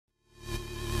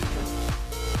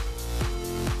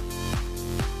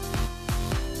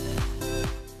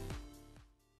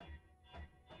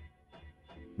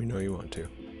We know you want to.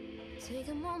 Take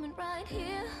a moment right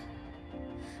here.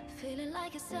 Feeling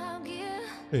like it's out gear.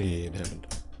 Hey, it happened.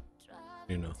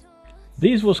 You know.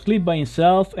 This was clipped by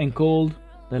himself and called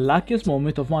the luckiest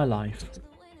moment of my life.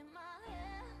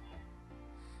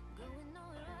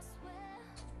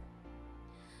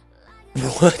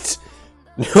 What?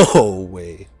 No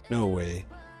way. No way.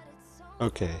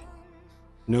 Okay.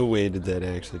 No way did that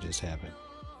actually just happen.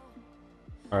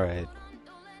 Alright.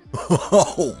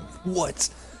 Oh, what?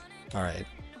 Alright.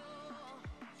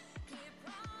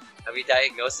 Have we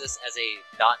diagnosed this as a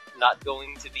not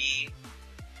going to be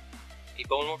a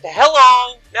bone work?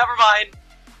 Hello! Never mind!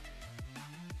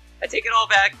 I take it all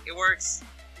back. It works.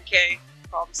 Okay.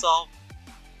 Problem solved.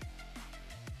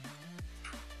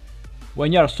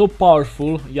 When you are so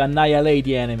powerful, you annihilate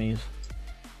the enemies.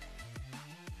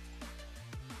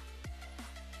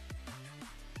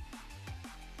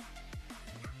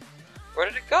 Where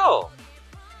did it go?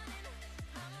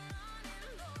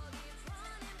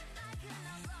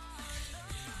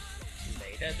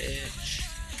 Later, bitch.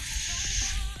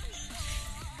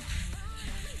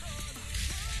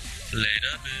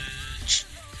 Later, bitch.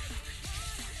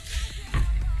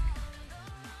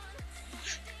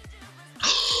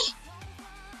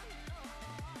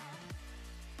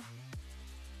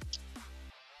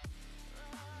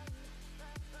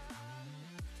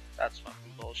 That's fucking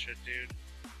bullshit, dude.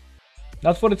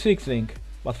 Not for the 6th link,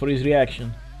 but for his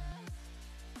reaction.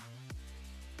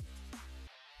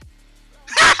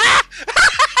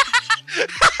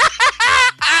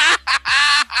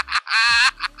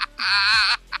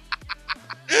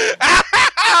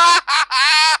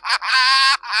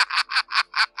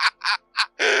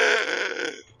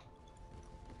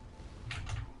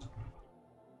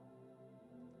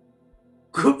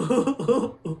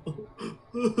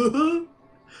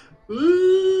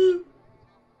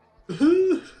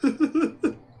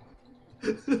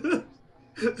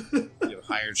 You have a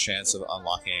higher chance of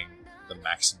unlocking the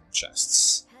maximum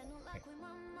chests.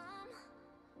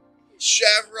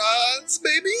 Chevrons,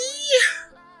 baby!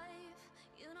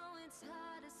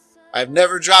 I've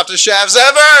never dropped a Shavs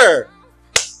ever!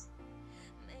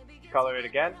 Color it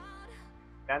again.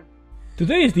 Again.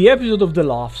 Today is the episode of the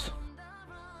laughs.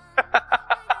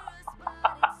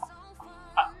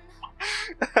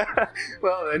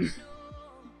 Well then.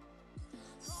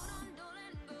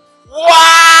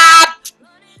 What?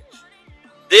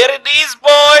 There it is,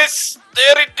 boys.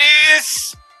 There it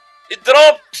is. It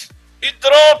dropped. It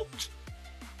dropped.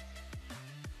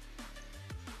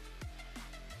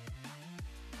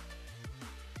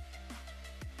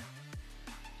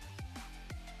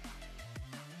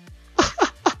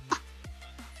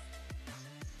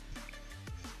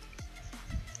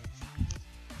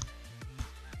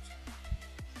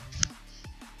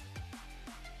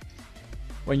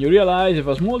 When you realize you have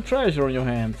a small treasure on your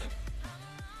hands.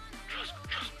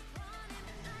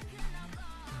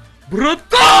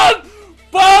 Братан!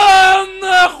 По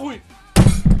нахуй!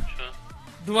 Чё?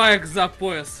 2 за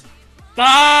пояс.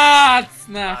 Тац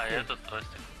нахуй! Это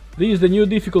тостик. This is the new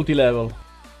difficulty level.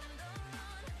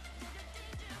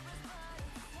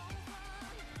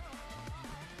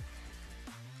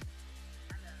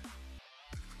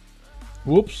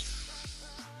 Whoops.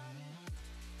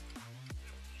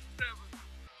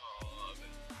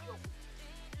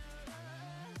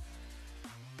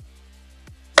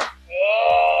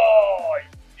 Oh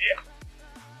yeah.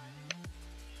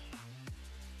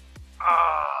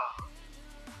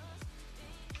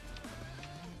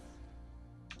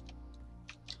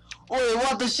 Wait,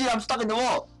 what the shit? I'm stuck in the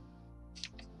wall.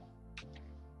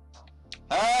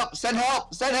 Help! Send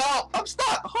help! Send help! I'm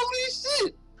stuck! Holy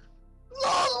shit!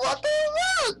 Lord, what the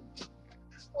hell?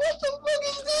 What the fuck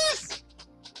is this?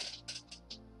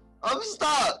 I'm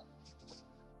stuck!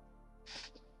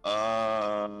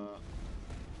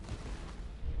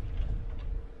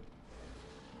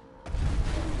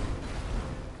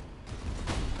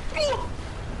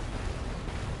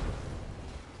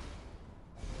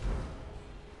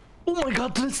 Oh my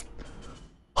god, this...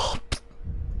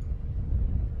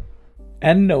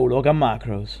 And no Logan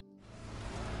macros.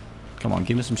 Come on,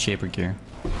 give me some shaper gear.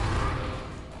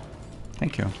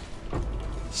 Thank you.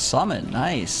 Summit,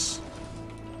 nice.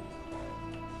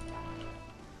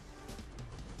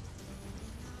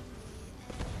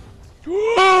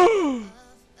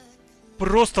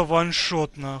 Просто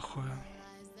ваншот нахуй.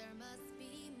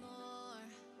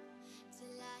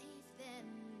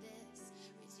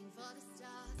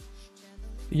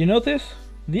 You notice?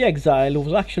 The Exile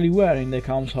was actually wearing the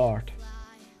Calm's heart.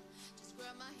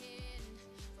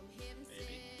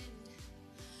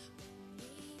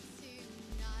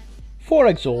 For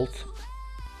Exalt.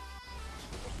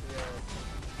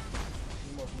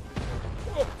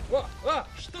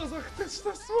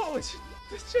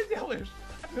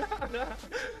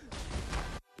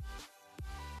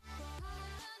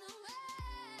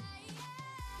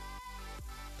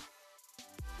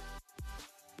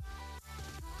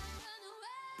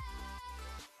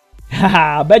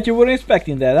 Haha, bet you weren't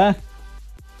expecting that, huh?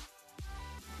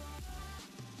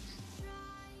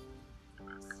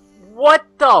 What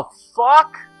the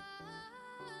fuck?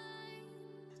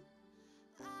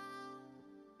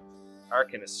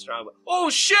 Arkin is strong.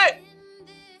 Oh shit!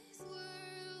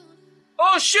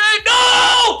 Oh shit!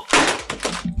 No!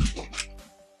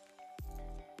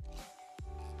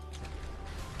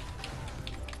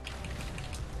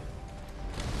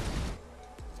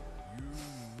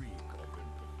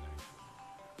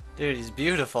 Dude, he's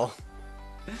beautiful.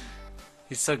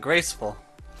 He's so graceful.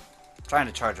 Trying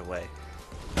to charge away.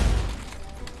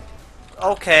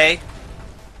 Okay.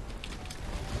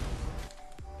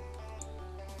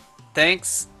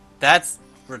 Thanks. That's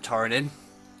retarded.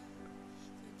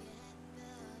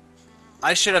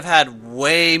 I should have had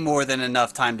way more than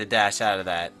enough time to dash out of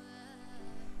that.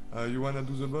 You wanna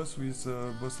do the boss with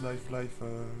boss life?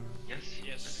 Yes.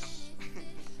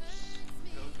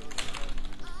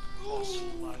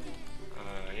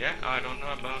 Yeah, I don't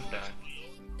know about that.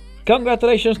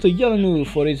 Congratulations to Yellow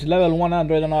for his level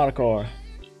 100 on hardcore.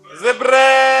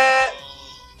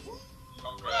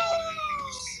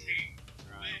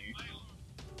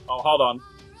 Oh, hold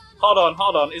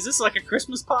on. Is this like a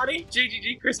Christmas party?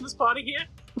 JGG Christmas party here?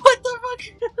 What the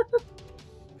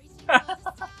fuck?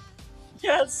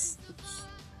 Yes!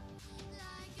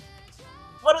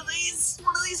 What are these?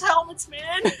 What are these helmets,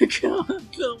 man? God,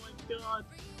 oh my god.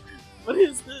 What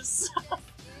is this?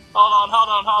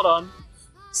 Hold on.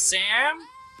 Sam?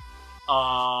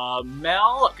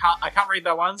 Mel? I can't read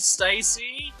that one.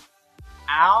 Stacy?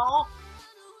 Al?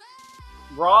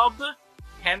 Rob?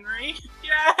 Henry?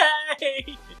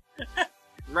 Yay!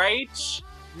 Rach?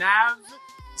 Nav?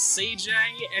 CJ?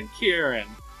 And Kieran.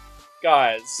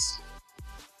 Guys.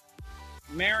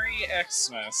 Merry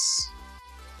Xmas.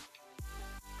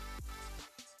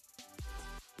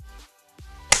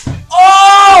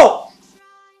 Oh!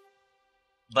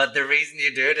 But the reason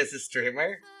you do it as a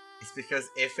streamer is because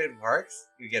if it works,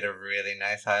 you get a really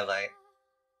nice highlight.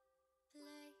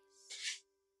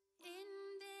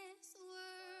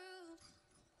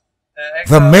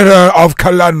 The Mirror of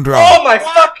Kalandra. Oh my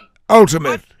fuck!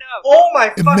 Ultimate. Oh my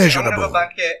fuck! Immeasurable. I'm gonna go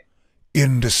back it.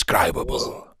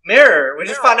 Indescribable. Mirror! We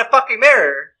just found a fucking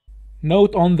mirror!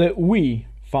 Note on the we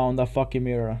found a fucking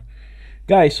mirror.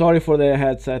 Guys, sorry for the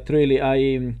headset, really.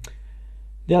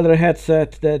 The other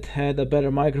headset that had a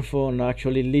better microphone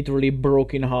actually literally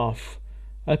broke in half.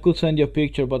 I could send you a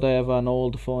picture, but I have an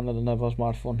old phone, I don't have a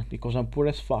smartphone because I'm poor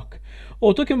as fuck.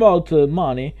 Oh, talking about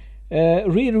money,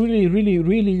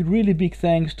 really big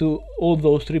thanks to all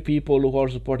those 3 people who are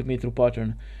supporting me through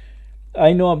Patreon.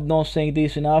 I know I'm not saying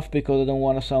this enough because I don't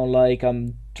want to sound like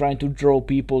I'm trying to draw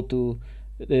people to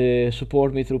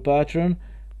support me through Patreon,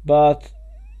 but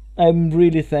I'm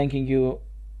really thanking you,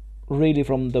 really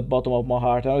from the bottom of my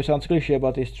heart. I know it sounds cliche,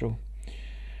 but it's true.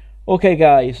 Okay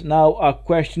guys, now a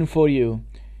question for you.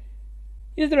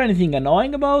 Is there anything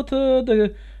annoying about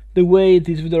the way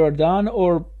these videos are done,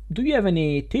 or do you have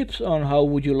any tips on how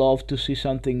would you love to see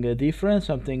something different,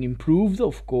 something improved,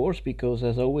 of course, because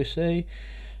as I always say,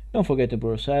 don't forget to be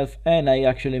yourself, and I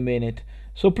actually mean it.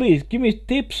 So please, give me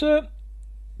tips,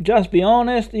 just be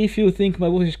honest. If you think my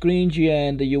voice is cringy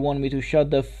and you want me to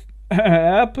shut the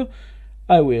up,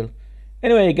 I will.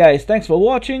 Anyway guys, thanks for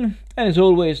watching, and as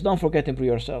always, don't forget to improve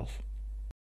yourself.